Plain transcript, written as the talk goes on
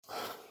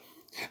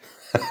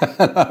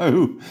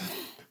Hello,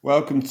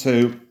 welcome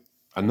to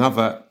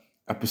another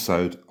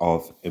episode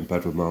of In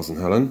Bed with Miles and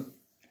Helen.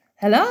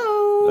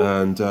 Hello.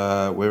 And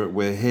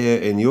we're here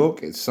in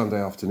York. It's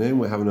Sunday afternoon.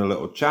 We're having a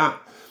little chat,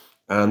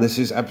 and this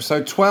is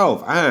episode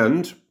 12.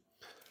 And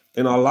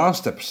in our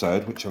last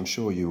episode, which I'm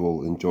sure you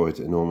all enjoyed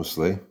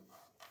enormously,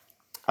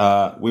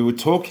 we were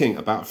talking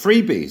about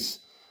freebies.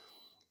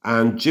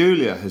 And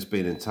Julia has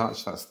been in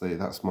touch.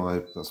 That's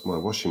my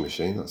washing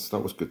machine.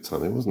 That was good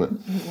timing, wasn't it?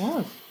 It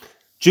was.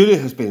 Julia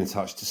has been in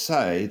touch to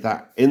say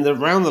that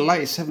around the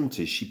late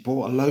 70s, she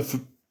bought a loaf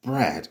of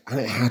bread and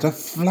it had a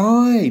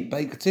fly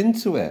baked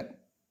into it,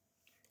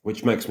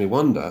 which makes me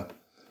wonder,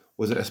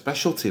 was it a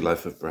specialty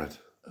loaf of bread?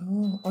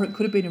 Oh, or it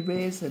could have been a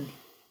raisin.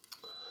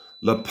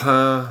 Le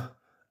pain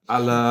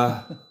à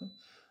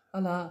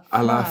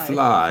la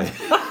fly.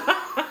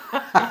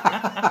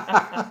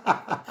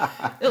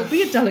 It'll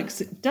be a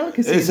delicacy.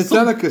 It's a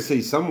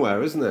delicacy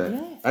somewhere, isn't it?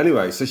 Yeah.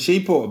 Anyway, so she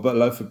bought a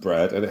loaf of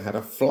bread and it had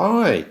a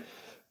fly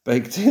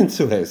baked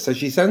into it. So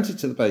she sent it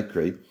to the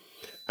bakery,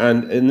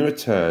 and in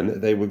return,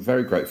 they were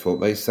very grateful.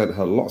 They sent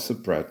her lots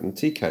of bread and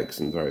tea cakes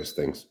and various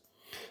things.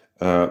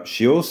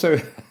 She also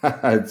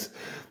had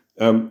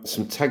some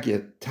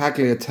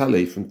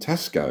tagliatelle from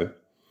Tesco,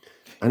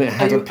 and it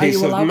had a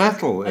piece of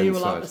metal inside. Are you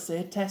allowed to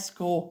say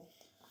Tesco?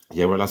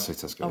 Yeah, we're allowed to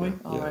say Tesco. Are we? Yeah.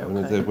 All right,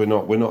 Okay.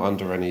 We're not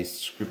under any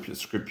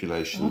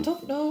scrupulation. I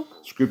don't know.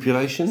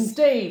 Scrupulation?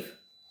 Steve.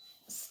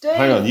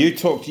 Hang on, you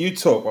talk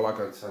while I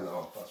go and turn it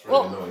off. That's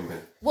really annoying me.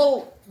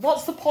 Well,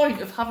 what's the point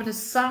of having a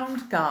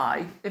sound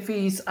guy if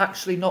he's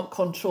actually not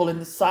controlling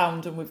the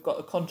sound and we've got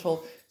to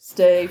control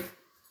Steve?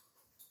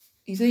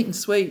 He's eating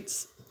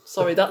sweets.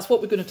 Sorry, that's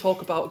what we're going to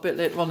talk about a bit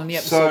later on in the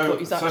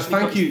episode. So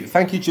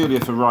thank you, Julia,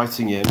 for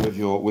writing in with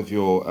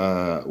your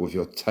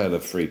tale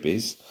of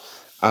freebies.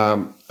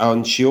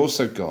 And she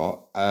also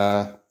got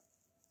a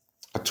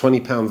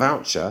 £20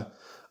 voucher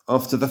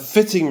after the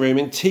fitting room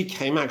in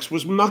TK Maxx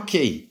was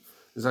mucky.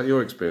 Is that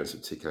your experience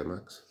at TK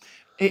Maxx?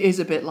 It is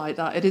a bit like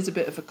that. It is a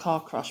bit of a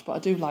car crash, but I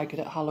do like it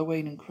at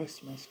Halloween and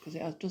Christmas because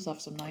it does have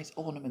some nice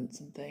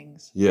ornaments and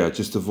things. Yeah,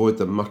 just avoid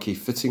the mucky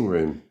fitting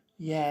room.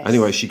 Yes.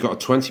 Anyway, she got a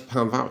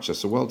 £20 voucher,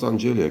 so well done,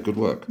 Julia. Good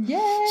work.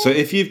 Yay! So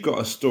if you've got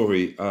a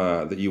story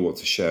that you want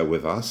to share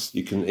with us,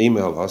 you can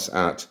email us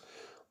at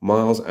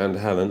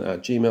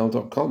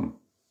milesandhelen@gmail.com.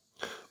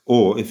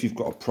 Or if you've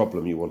got a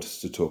problem you want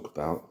us to talk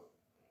about,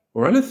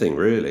 or anything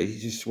really,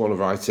 you just want to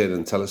write in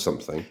and tell us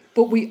something.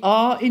 But we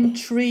are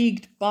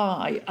intrigued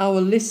by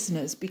our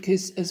listeners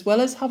because as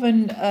well as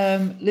having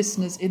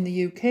listeners in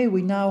the UK,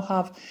 we now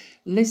have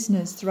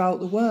listeners throughout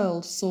the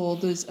world. So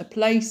there's a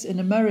place in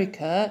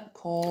America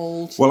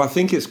called... Well, I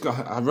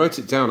wrote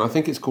it down. I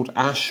think it's called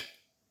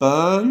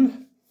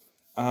Ashburn.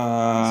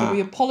 So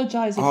we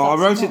apologise if I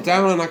wrote it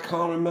down and I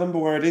can't remember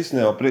where it is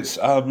now, but it's...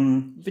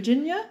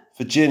 Virginia,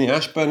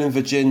 Ashburn in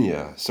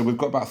Virginia. So we've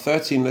got about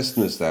 13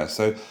 listeners there.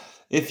 So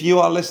if you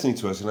are listening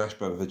to us in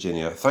Ashburn,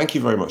 Virginia, thank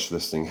you very much for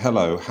listening.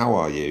 Hello, how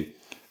are you?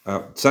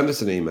 Send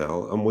us an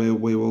email and we'll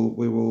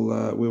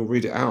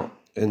read it out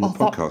in the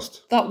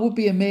podcast. That would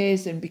be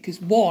amazing because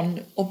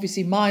one,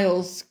 obviously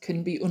Miles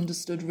can be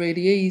understood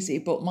really easy,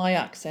 but my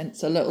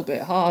accent's a little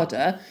bit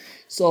harder.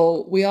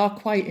 So we are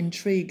quite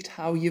intrigued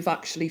how you've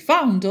actually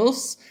found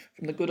us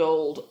from the good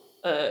old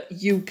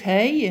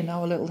UK in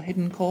our little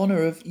hidden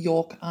corner of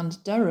York and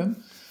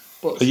Durham.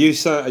 But Are you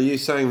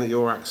saying that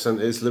your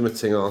accent is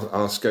limiting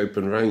our scope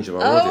and range of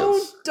our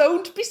audience? Oh,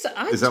 don't be so.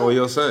 Is that what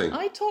you're saying?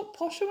 I talk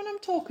posher when I'm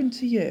talking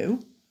to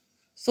you,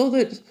 so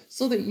that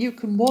you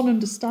can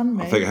understand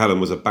me. I think Helen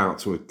was about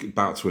to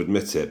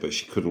admit it, but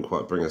she couldn't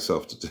quite bring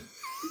herself to do.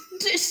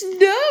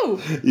 No,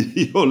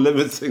 You're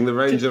limiting the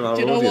range of our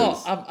audience. Do you know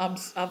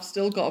what? I've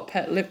still got a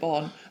pet lip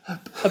on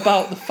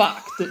about the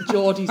fact that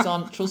Geordies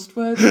aren't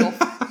trustworthy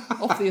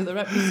off the other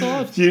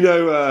episode. Do you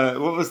know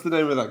what was the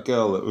name of that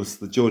girl that was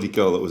the Geordie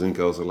girl that was in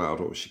Girls Aloud?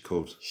 What was she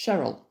called?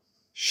 Cheryl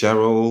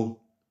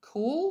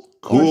Cool.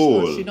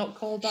 Or is she not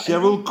called that?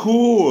 Cheryl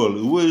Cool,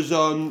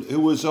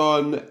 who was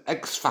on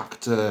X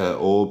Factor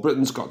or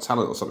Britain's Got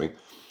Talent or something.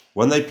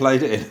 When they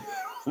played it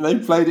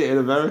in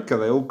America,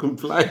 they all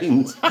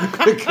complained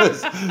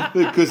because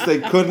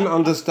they couldn't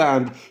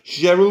understand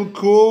Cheryl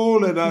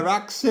Cole and her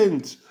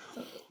accent.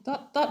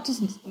 That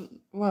doesn't...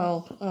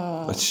 Well...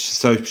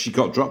 So she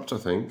got dropped, I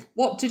think.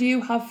 What did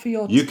you have for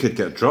your... You could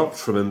get dropped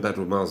from In Bed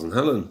with Miles and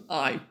Helen.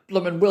 I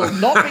bloomin' will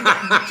not be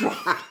getting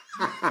dropped.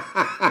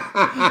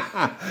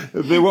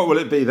 What will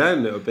it be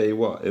then? It would be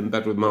what? In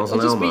Bed with Miles and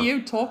It'll Elma? just be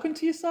you talking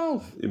to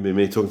yourself. It'd be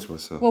me talking to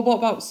myself. Well, what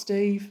about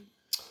Steve?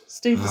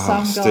 Steve the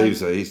sound guy.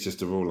 He's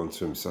just a rule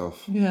unto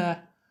himself. Yeah.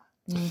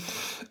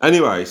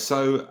 Anyway,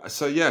 so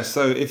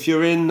if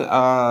you're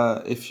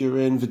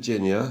in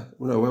Virginia,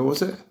 no, where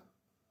was it?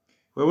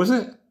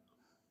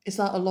 Is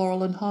that a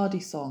Laurel and Hardy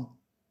song?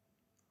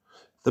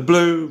 The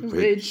Blue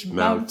Ridge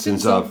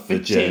Mountains of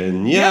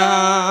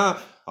Virginia,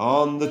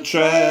 on the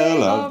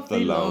trail of the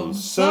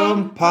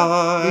lonesome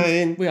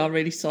pine. We are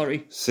really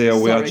sorry. See,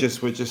 we're just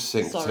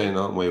synced in,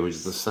 aren't we? We're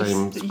just the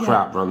same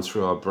crap runs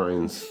through our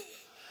brains.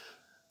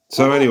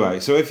 So anyway,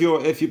 so if you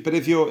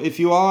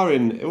are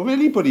in, or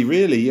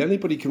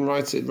anybody can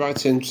write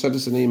in, send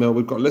us an email.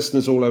 We've got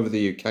listeners all over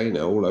the UK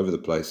now, all over the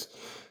place,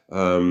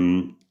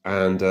 and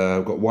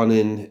I've got one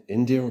in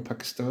India or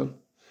Pakistan.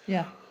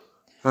 Yeah.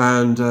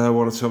 And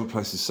one or two other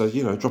places. So,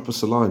 drop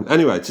us a line.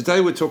 Anyway,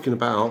 today we're talking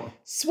about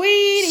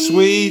Sweeties.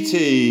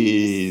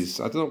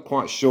 I'm not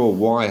quite sure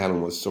why Helen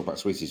wants to talk about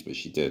sweeties, but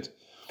she did.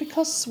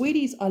 Because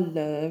sweeties are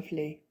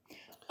lovely.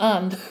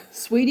 And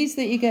sweeties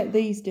that you get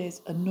these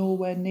days are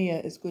nowhere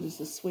near as good as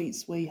the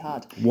sweets we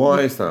had.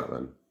 Why is that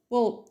then?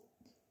 Well,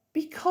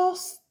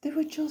 because they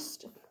were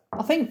just...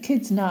 I think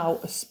kids now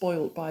are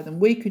spoiled by them.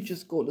 We could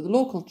just go to the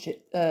local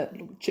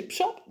chip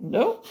shop.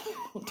 No,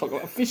 we'll talk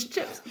about fish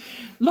chips.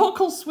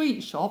 Local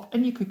sweet shop,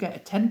 and you could get a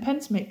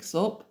 10p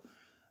mix-up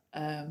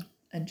and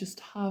just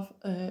have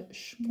a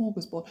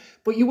smorgasbord.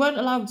 But you weren't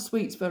allowed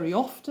sweets very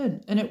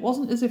often, and it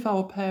wasn't as if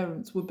our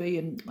parents were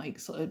being like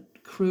sort of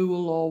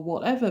cruel or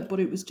whatever, but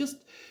it was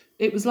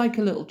like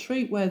a little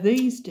treat, where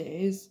these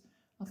days,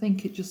 I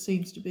think it just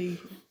seems to be...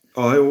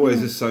 I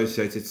always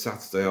associated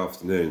Saturday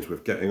afternoons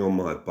with getting on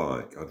my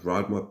bike. I'd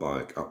ride my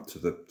bike up to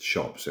the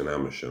shops in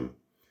Amersham,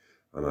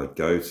 and I'd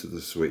go to the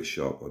sweet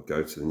shop, I'd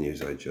go to the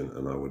newsagent,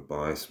 and I would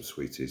buy some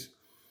sweeties.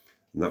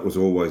 And that was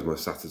always my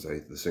Saturday,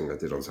 the thing I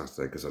did on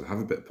Saturday, because I'd have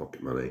a bit of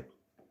pocket money,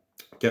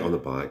 get on the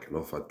bike, and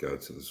off I'd go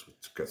to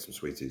get some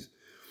sweeties.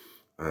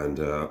 And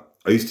I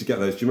used to get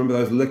those, do you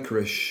remember those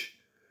licorice...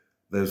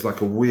 There's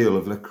like a wheel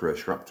of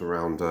licorice wrapped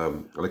around a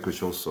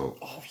licorice all salt.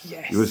 Oh,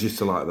 yes. You always used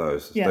to like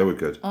those. Yeah. They were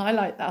good. I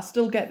like that. I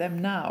still get them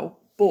now.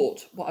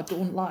 But what I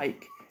don't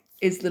like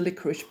is the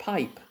licorice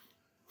pipe.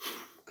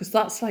 Because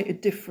that's like a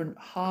different,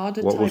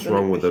 harder type of licorice. What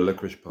was wrong with the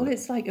licorice pipe? Well,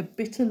 it's like a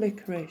bitter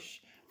licorice.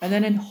 And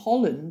then in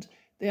Holland,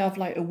 they have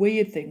like a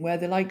weird thing where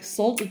they like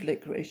salted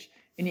licorice,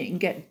 and you can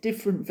get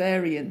different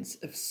variants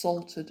of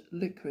salted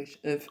licorice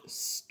of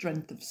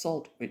strength of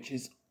salt, which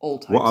is all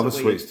types of What other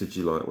weird. Sweets did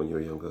you like when you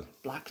were younger?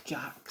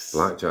 Blackjacks.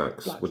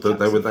 Blackjacks. Would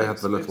they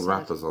have the little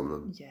wrappers on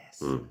them?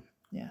 Yes.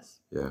 Yes.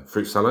 Yeah.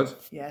 Fruit salad?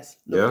 Yes.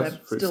 Love them.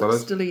 Fruit salad?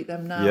 Still eat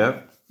them now.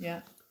 Yeah.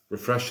 Yeah.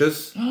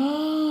 Refreshers?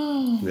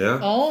 Yeah.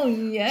 Oh,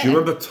 yeah. Do you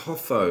remember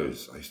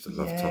Toffos? I used to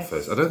love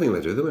Toffos. I don't think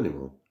they do them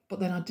anymore. But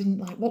then I didn't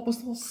like... What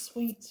was those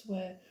sweets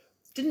where...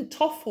 Didn't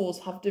Toffos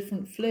have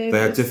different flavours?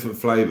 They had different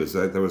flavours.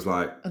 There was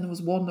like... And there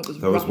was one that was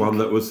There was rank. one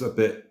that was a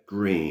bit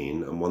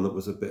green and one that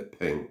was a bit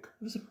pink.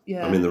 It was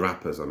yeah. I mean, the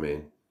wrappers,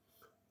 There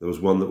was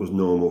one that was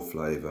normal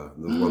flavour.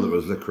 And there was one that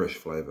was licorice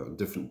flavour. And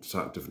different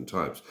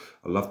types.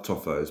 I love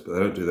Toffos, but they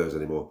don't do those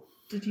anymore.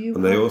 Did you?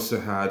 And they also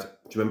had...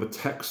 Do you remember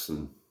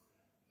Texan?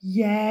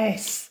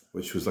 Yes.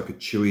 Which was like a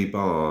chewy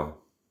bar.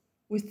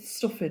 With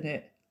stuff in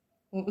it.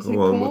 What was Go it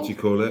on, called? what do you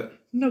call it?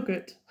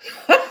 Nugget.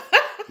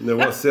 No,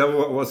 what's the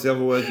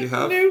other word you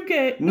have?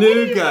 Nougat.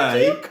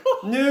 Nougat.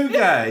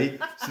 Nougat.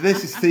 So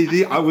this is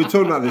we were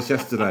talking about this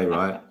yesterday,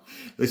 right?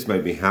 This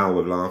made me howl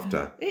with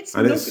laughter.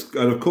 And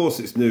of course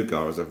it's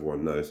nougat, as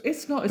everyone knows.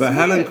 It's not. But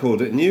Helen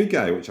called it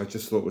nougat, which I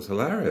just thought was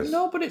hilarious.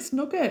 No, but it's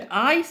nugget.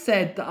 I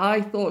said that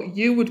I thought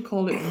you would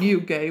call it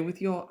nougat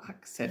with your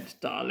accent,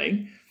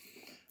 darling.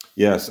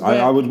 Yes,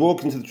 I would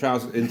walk into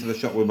the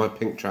shop with my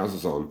pink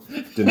trousers on,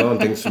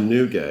 demanding some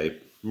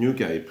nougat.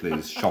 Nougat,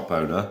 please, shop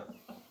owner.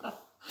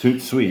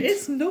 Toot sweet.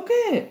 It's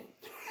nugget.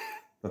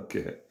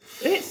 Okay.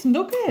 It's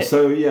nugget.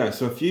 So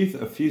a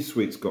few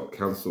sweets got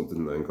cancelled,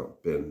 didn't they, and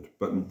got binned.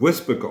 But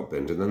Whisper got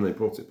binned, and then they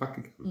brought it back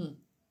again.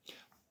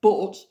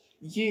 But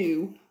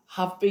you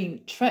have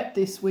been treated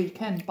this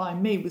weekend by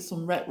me with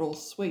some retro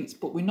sweets,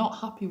 but we're not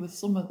happy with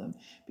some of them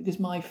because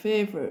my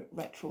favourite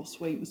retro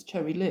sweet was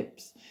cherry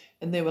lips,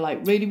 and they were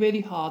like really,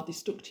 really hard. They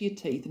stuck to your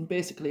teeth, and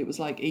basically it was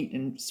like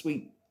eating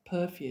sweet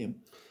perfume.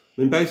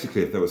 I mean,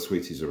 basically, if there were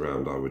sweeties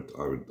around, I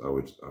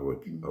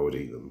would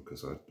eat them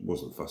because I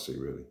wasn't fussy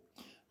really.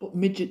 But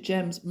midget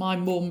gems, my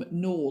mum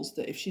knows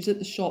that if she's at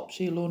the shop,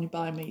 she'll only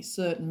buy me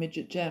certain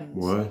midget gems.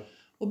 Why?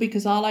 Well,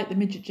 because I like the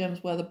midget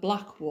gems where the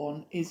black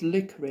one is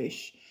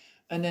licorice,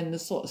 and then the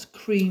sort of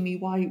creamy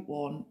white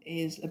one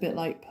is a bit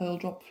like pearl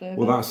drop flavour.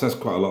 Well, that says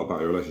quite a lot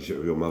about your relationship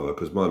with your mother,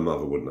 because my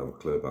mother wouldn't have a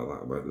clue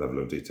about that level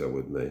of detail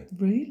with me.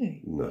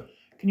 Really? No.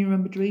 Can you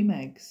remember dream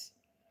eggs?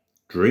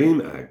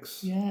 Dream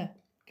eggs? Yeah.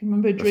 Can you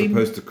remember a dream...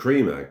 As opposed to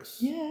cream eggs?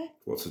 Yeah.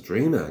 What's a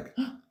dream egg?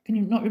 Can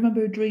you not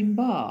remember a dream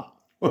bar?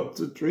 What's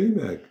a dream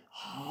egg?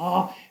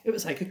 It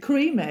was like a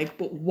cream egg,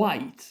 but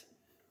white.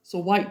 So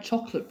white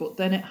chocolate, but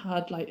then it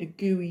had like a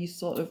gooey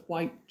sort of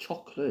white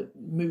chocolate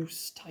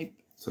mousse type.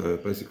 So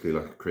basically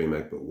like a cream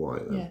egg, but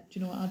white then? Yeah. Do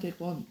you know what I did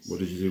once? What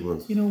did you do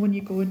once? You know when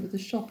you go into the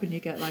shop and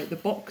you get like the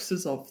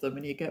boxes of them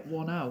and you get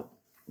one out?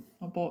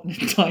 I bought an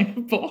entire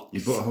box.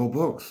 You bought a whole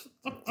box?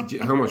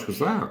 How much was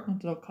that?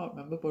 I can't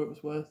remember, but it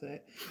was worth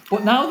it.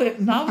 But now they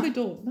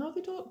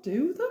don't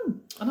do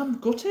them, and I'm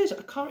gutted.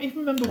 I can't even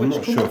remember which. I'm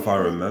not sure if I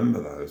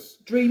remember those.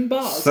 Dream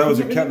bars. So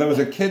there was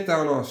a kid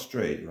down our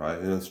street, right,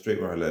 in the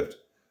street where I lived,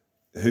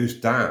 whose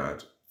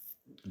dad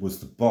was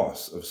the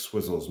boss of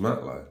Swizzle's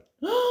Matlow.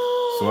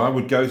 So I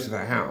would go to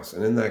their house,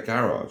 and in their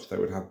garage they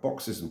would have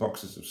boxes and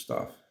boxes of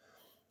stuff.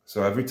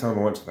 So every time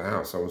I went to the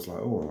house, I was like,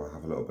 oh, I'll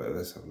have a little bit of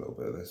this, have a little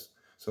bit of this.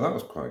 So that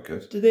was quite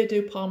good. Do they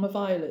do Parma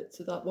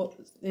Violets? Is that what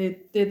they're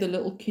the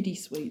little kiddie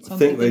sweets? I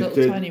think the they little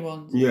did, tiny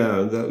ones.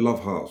 Yeah, and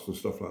love hearts and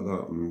stuff like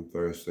that, and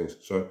various things.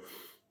 So,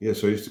 yeah,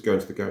 so I used to go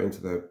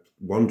into their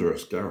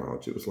wondrous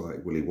garage. It was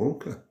like Willy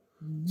Wonka.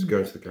 To go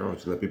into the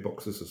garage and there'd be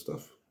boxes of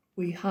stuff.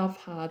 We have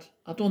had.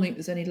 I don't think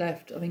there's any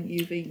left. I think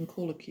you've eaten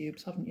cola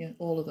cubes, haven't you?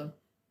 All of them.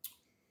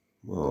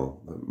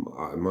 Well,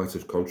 I might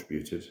have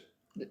contributed.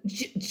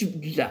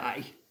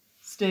 Lie,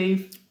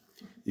 Steve.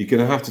 You're going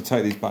to have to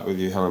take these back with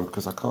you, Helen,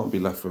 because I can't be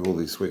left with all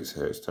these sweets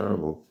here. It's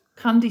terrible.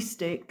 Candy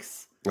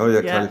sticks. Oh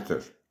yeah, candy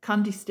sticks.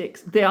 Candy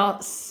sticks. They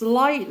are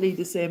slightly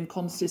the same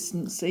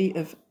consistency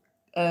of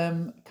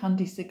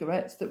candy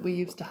cigarettes that we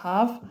used to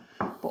have,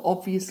 but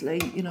obviously,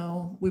 you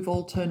know, we've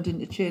all turned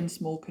into chain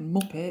smoking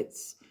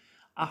muppets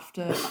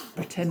after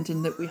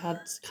pretending that we had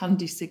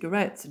candy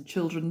cigarettes, and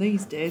children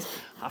these days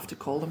have to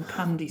call them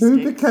candy sticks.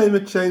 Who became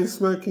a chain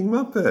smoking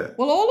muppet?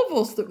 Well, all of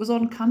us that was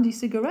on candy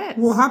cigarettes.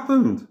 What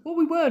happened? Well,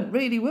 we weren't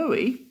really, were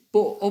we?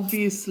 But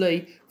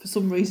obviously, for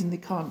some reason, they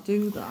can't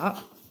do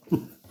that.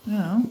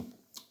 Yeah.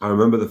 I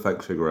remember the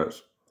fake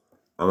cigarettes,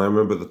 and I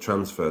remember the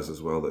transfers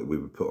as well that we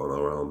would put on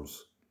our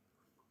arms.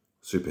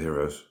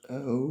 Superheroes.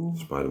 Oh.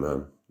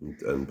 Spider-Man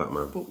and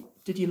Batman.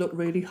 But did you look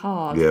really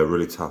hard? Yeah,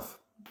 really tough.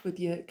 With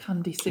your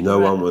candy cigarette? No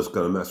one was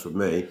going to mess with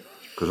me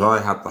because I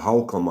had the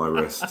Hulk on my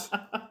wrist.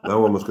 No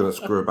one was going to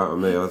screw about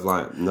with me. I was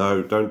like,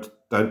 no, don't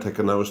take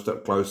another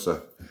step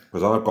closer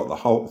because I've got the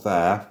Hulk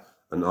there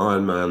and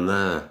Iron Man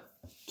there.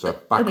 So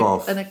back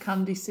off. And a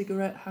candy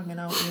cigarette hanging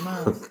out in your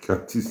mouth.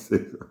 Candy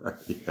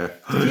cigarette, yeah.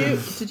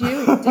 Did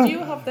you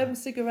have them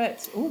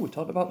cigarettes? Oh, we're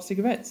talking about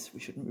cigarettes. We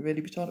shouldn't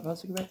really be talking about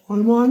cigarettes. Why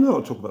am I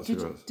not talking about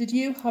cigarettes? Did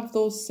you have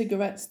those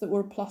cigarettes that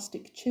were a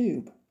plastic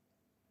tube?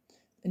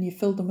 And you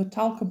filled them with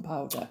talcum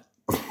powder?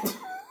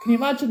 Can you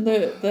imagine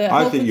the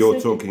I think you're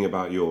talking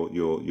about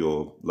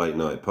your late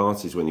night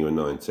parties when you were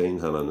 19,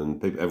 Helen,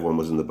 and everyone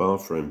was in the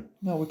bathroom.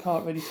 No, we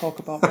can't really talk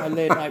about my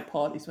late night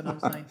parties when I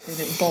was 19. It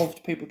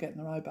involved people getting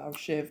their eyebrows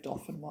shaved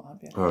off and what have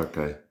you. Oh,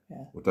 okay.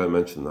 Yeah. Well, don't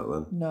mention that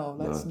then. No,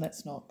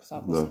 let's not,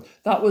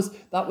 because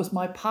that was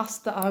my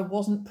past that I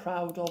wasn't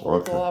proud of,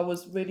 although I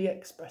was really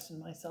expressing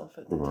myself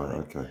at the time.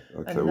 Right. Okay.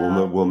 And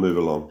now, we'll move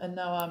along. And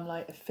now I'm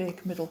like a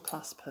fake middle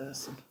class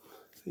person.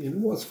 You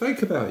know what's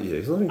fake about you?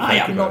 There's nothing fake I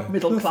am not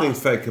middle class. Nothing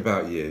fake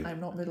about you. I'm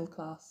not middle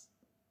class.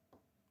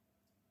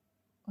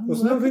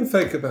 There's nothing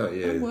fake about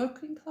you. I'm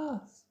working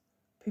class.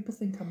 People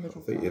think I'm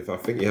middle class. I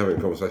think you're having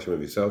a conversation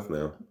with yourself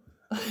now.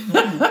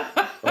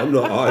 I'm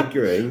not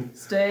arguing.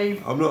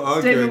 Steve. I'm not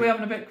arguing. Steve, are we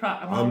having a bit of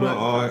crack? I'm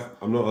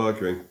not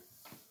arguing.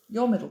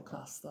 You're middle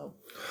class, though.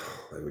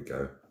 There we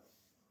go.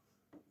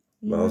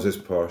 Yeah. Miles is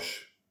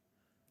posh.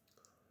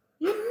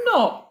 You're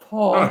not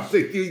posh.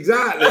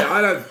 Exactly.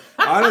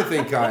 I don't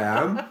think I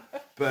am,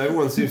 but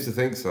everyone seems to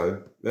think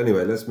so.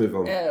 Anyway, let's move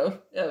on. Oh,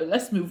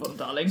 let's move on,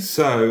 darling.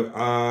 So,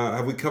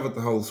 have we covered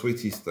the whole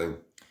sweeties thing?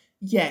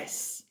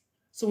 Yes.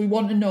 So we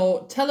want to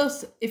know, tell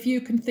us if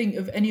you can think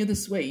of any other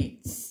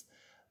sweets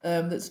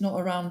that's not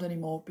around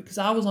anymore. Because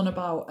I was on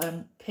about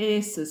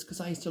Pacers, because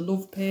I used to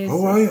love Pacers.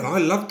 Oh, I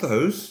loved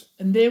those.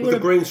 And they were with the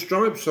green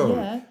stripes on.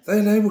 Yeah.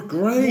 They were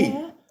great.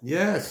 Yeah.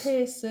 Yes.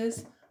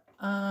 Pacers.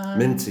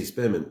 Minty,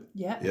 spearmint.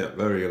 Yeah. Yeah,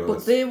 very nice.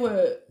 But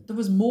there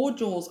was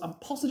Mojos. I'm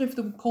positive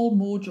they were called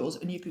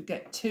Mojos, and you could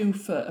get 2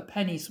 for a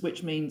penny,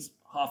 which means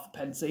half a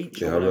pence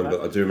each. Yeah, I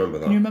do remember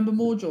that. Can you remember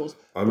Mojos?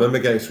 I remember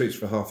getting sweets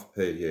for half a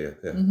p. Yeah.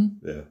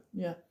 Mm-hmm.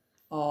 Yeah.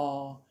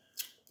 Oh.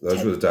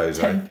 Those were the days,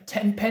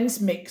 10 pence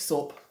mix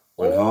up.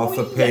 When half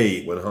a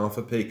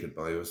p could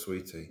buy you a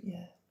sweetie.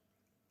 Yeah.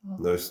 Oh.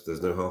 No,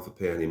 there's no half a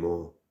p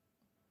anymore.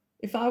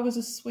 If I was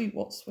a sweet,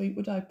 what sweet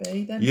would I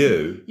be then?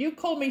 You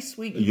call me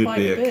sweet. You'd quite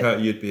a bit.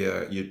 You'd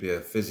be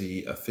a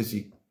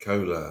fizzy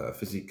cola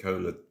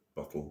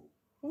bottle.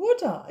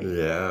 Would I?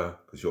 Yeah,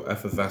 because you're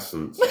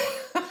effervescent.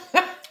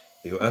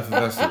 You're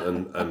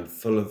effervescent and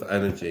full of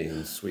energy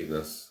and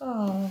sweetness.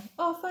 Oh,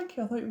 thank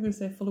you. I thought you were going to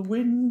say full of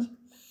wind.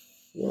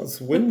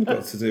 What's wind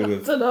got to do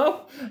with? I don't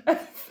know.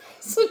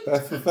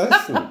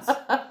 Effervescent.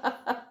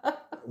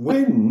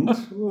 Wind?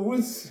 What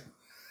was?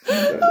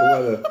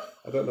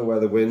 I don't know where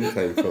the wind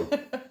came from.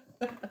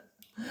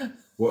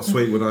 What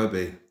sweet would I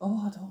be?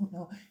 Oh, I don't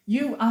know.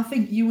 I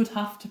think you would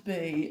have to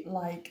be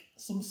like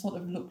some sort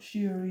of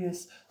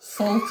luxurious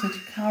salted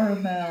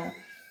caramel.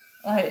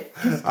 I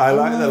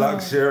like the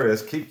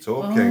luxurious. Keep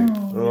talking.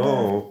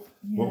 Yeah.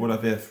 What would I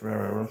be? A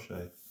Ferrero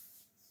Rocher?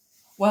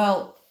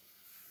 Well,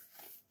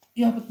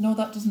 yeah, but no,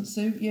 that doesn't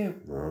suit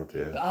you. Oh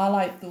dear. But I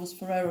like those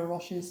Ferrero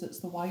Rochers. That's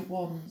the white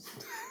ones.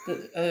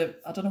 That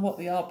I don't know what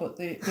they are, but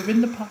they're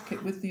in the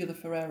packet with the other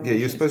Ferrero Rochers. Yeah,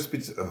 you're supposed to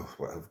be.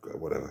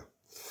 Whatever.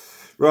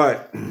 Right.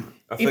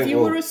 If you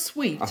were a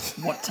sweet,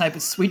 what type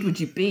of sweet would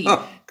you be?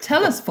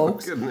 Tell us,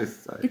 folks. For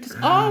goodness sake. Because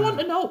I want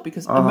to know.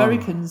 Because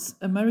Americans,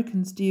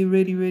 do you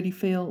really, really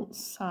feel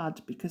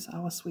sad because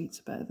our sweets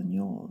are better than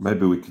yours?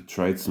 Maybe we could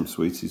trade some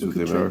sweeties with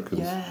the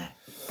Americans. Yeah.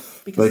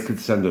 They could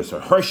send us a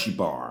Hershey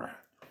bar.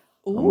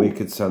 Ooh. And we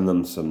could send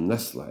them some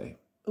Nestle.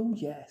 Oh,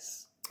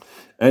 yes.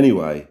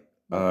 Anyway,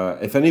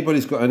 if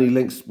anybody's got any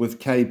links with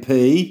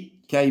KP,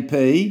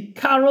 KP.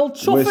 Carol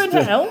Chuffin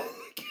Hell.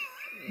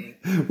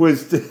 We're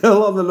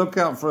still on the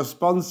lookout for a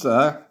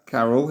sponsor,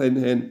 Carol, hint,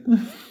 hint.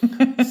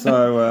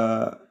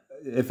 So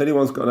if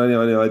anyone's got any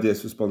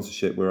ideas for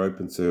sponsorship, we're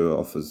open to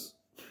offers.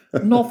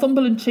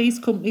 Northumberland Cheese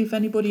Company, if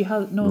anybody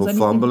knows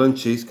Northumberland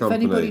Cheese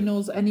Company. If anybody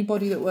knows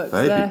anybody that works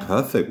They'd there. They'd be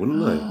perfect,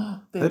 wouldn't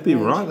they? They'd be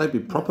right. They'd be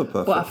proper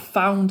perfect. But I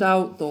found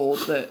out, though,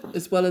 that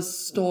as well as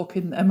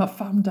stalking them, I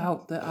found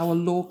out that our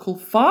local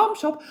farm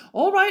shop,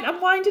 all right, I'm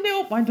winding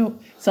it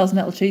up, sells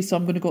nettle cheese, so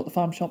I'm going to go to the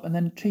farm shop and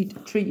then treat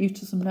you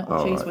to some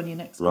nettle cheese when you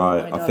next come.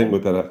 Right, I think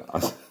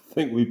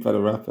we better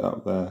wrap it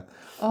up there.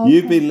 Okay.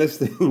 You've been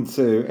listening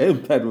to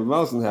In Bed with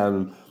Miles and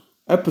Helen,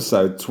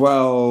 episode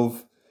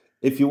 12.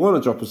 If you want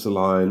to drop us a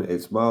line,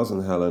 it's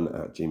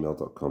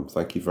milesandhelen@gmail.com.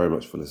 Thank you very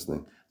much for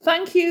listening.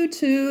 Thank you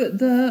to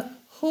the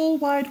whole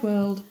wide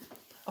world.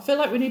 I feel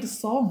like we need a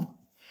song.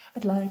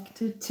 I'd like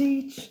to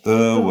teach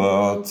the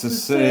world to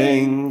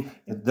sing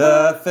in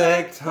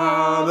perfect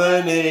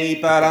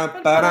harmony.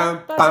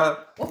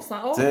 Ba-dum-ba-dum-ba. What's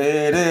that on?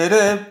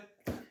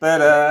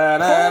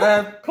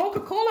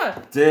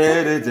 Coca-Cola. Do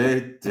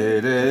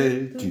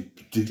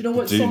you know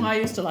what song I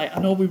used to like? I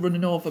know we're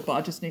running over, but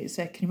I just need to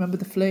say, can you remember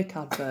the Flake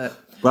advert?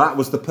 That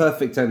was the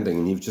perfect ending,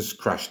 and you've just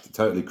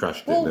totally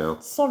crashed it now.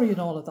 Sorry and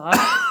all of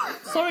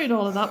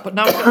that. But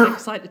now I'm getting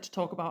excited to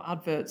talk about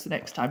adverts the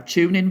next time.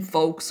 Tune in,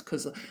 folks,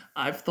 because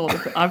I've thought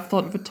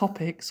of a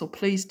topic. So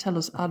please tell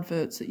us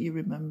adverts that you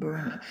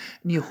remember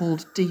and you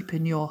hold deep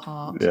in your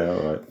heart. Yeah,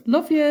 all right.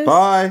 Love you.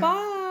 Bye.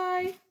 Bye.